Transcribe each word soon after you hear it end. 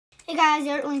Hey guys,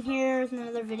 Yogurtling here with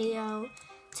another video.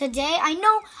 Today, I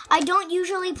know I don't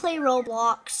usually play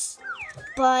Roblox,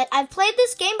 but I've played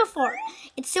this game before.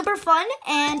 It's super fun,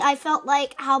 and I felt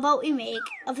like, how about we make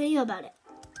a video about it?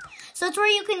 So it's where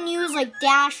you can use like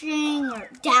dashing or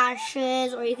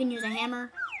dashes, or you can use a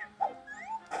hammer.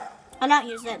 I don't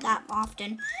use that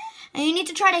often. And you need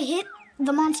to try to hit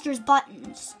the monster's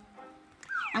buttons.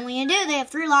 And when you do, they have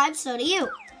 3 lives, so do you.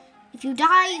 If you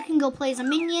die, you can go play as a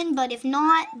minion, but if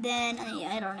not, then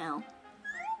I don't know.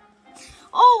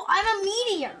 Oh, I'm a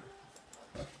meteor.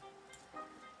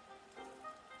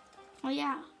 Oh,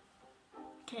 yeah.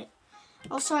 Okay.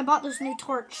 Also, I bought this new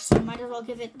torch, so I might as well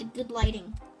give it the good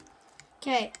lighting.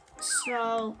 Okay,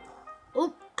 so...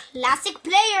 Oh, classic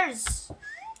players.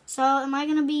 So, am I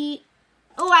going to be...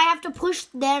 Oh, I have to push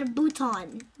their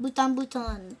button.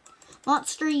 Button.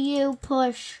 Monster, you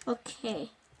push.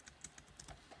 Okay.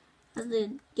 Has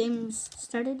the game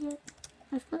started yet?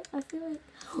 I feel like...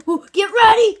 Oh, get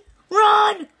ready!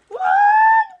 Run!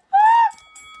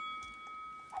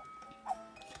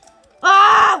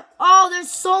 Oh! Oh, there's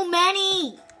so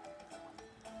many!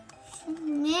 So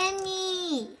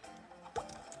many!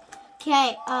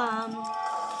 Okay,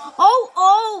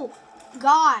 Oh!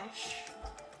 Gosh.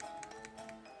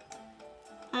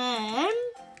 I'm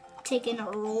taking a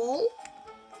roll.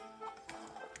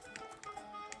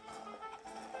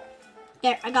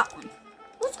 There, I got one.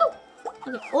 Let's go.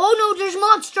 Okay. Oh no, there's a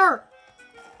monster.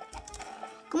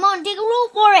 Come on, take a roll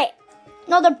for it.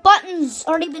 No, the button's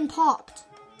already been popped.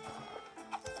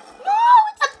 No,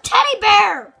 it's a teddy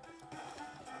bear.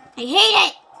 I hate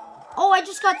it. Oh, I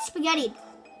just got spaghettied.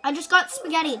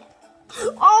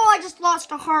 Oh, I just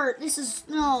lost a heart. This is,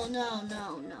 no.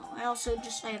 I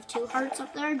have 2 hearts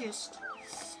up there. Just,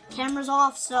 camera's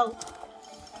off, so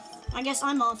I guess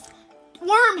I'm off.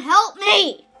 Worm, help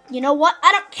me. You know what?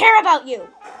 I don't care about you.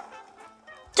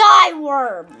 Die,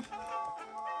 worm.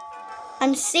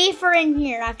 I'm safer in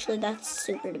here. Actually, that's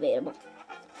super debatable.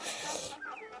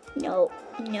 No.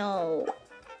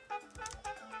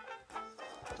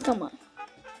 Come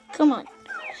on.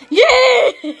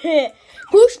 Yeah!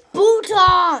 Push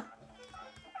button.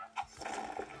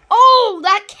 Oh,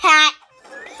 that cat.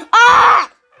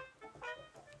 Ah!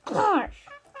 Gosh.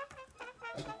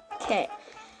 Okay.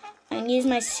 I can use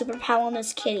my superpower on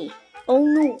this kitty. Oh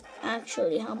no.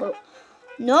 Actually, how about...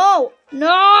 No!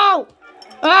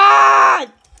 Ah!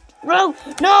 No!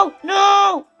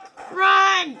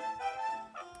 Run!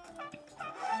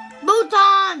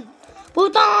 Button!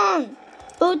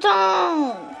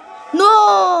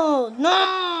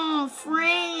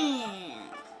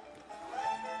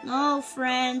 No,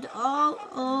 friend.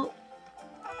 Oh.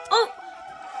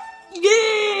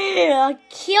 Yeah! I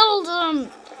killed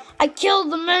him. I killed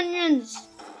the minions.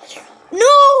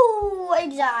 No! I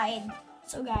died.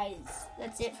 So guys,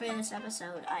 that's it for this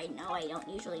episode. I know I don't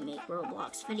usually make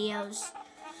Roblox videos,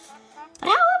 but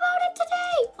how about it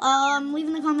today? Leave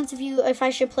in the comments if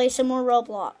I should play some more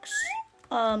Roblox.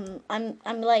 I'm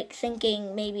like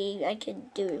thinking maybe I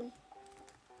could do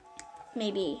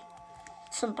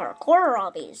some parkour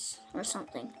hobbies or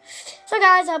something. So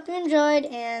guys, I hope you enjoyed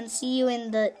and see you in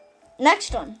the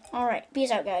next one. Alright, peace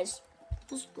out guys.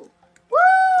 Let's go.